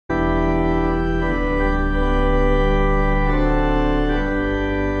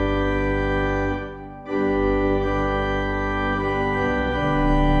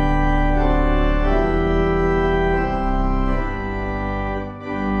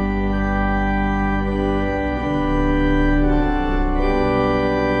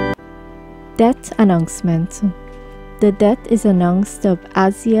Death announcement. The death is announced of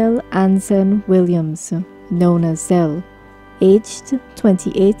Aziel Anzen Williams, known as Zell, aged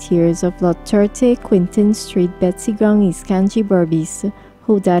 28 years, of Lot 30 Quintin Street, Betsy Ground, East Kanji, Berbice,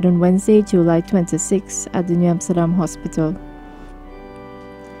 who died on Wednesday, July 26 at the New Amsterdam Hospital.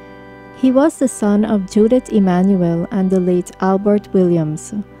 He was the son of Judith Emmanuel and the late Albert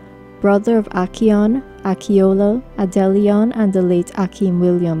Williams, brother of Akion, Akiola, Adelion and the late Akim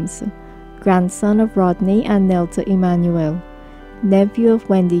Williams, grandson of Rodney and Nelta Emmanuel, nephew of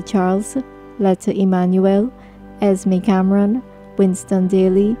Wendy Charles, Letta Emmanuel, Esme Cameron, Winston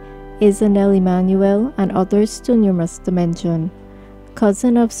Daly, Isabel Emmanuel, and others too numerous to mention,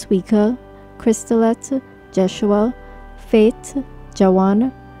 cousin of Suika, Crystalette, Joshua, Faith,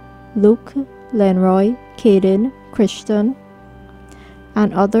 Jawan, Luke, Lenroy, Caden, Christian,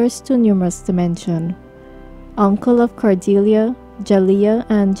 and others too numerous to mention, uncle of Cordelia, Jaliyah,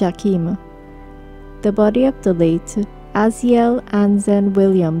 and Jakim. The body of the late Aziel Anzen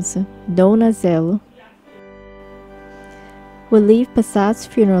Williams, known as Zell, will leave Passat's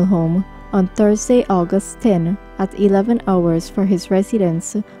funeral home on Thursday, August 10 at 11 hours for his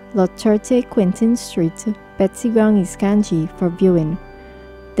residence, Lot 30 Quintin Street, Betsy Ground, East Kanji, for viewing.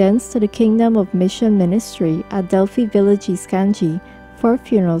 Thence to the Kingdom of Mission Ministry at Delphi Village, East Kanji, for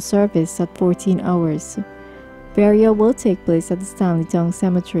funeral service at 14 hours. Burial will take place at the Stanleytown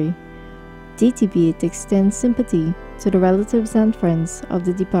Cemetery. DTV extends sympathy to the relatives and friends of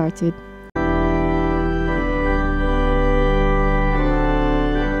the departed.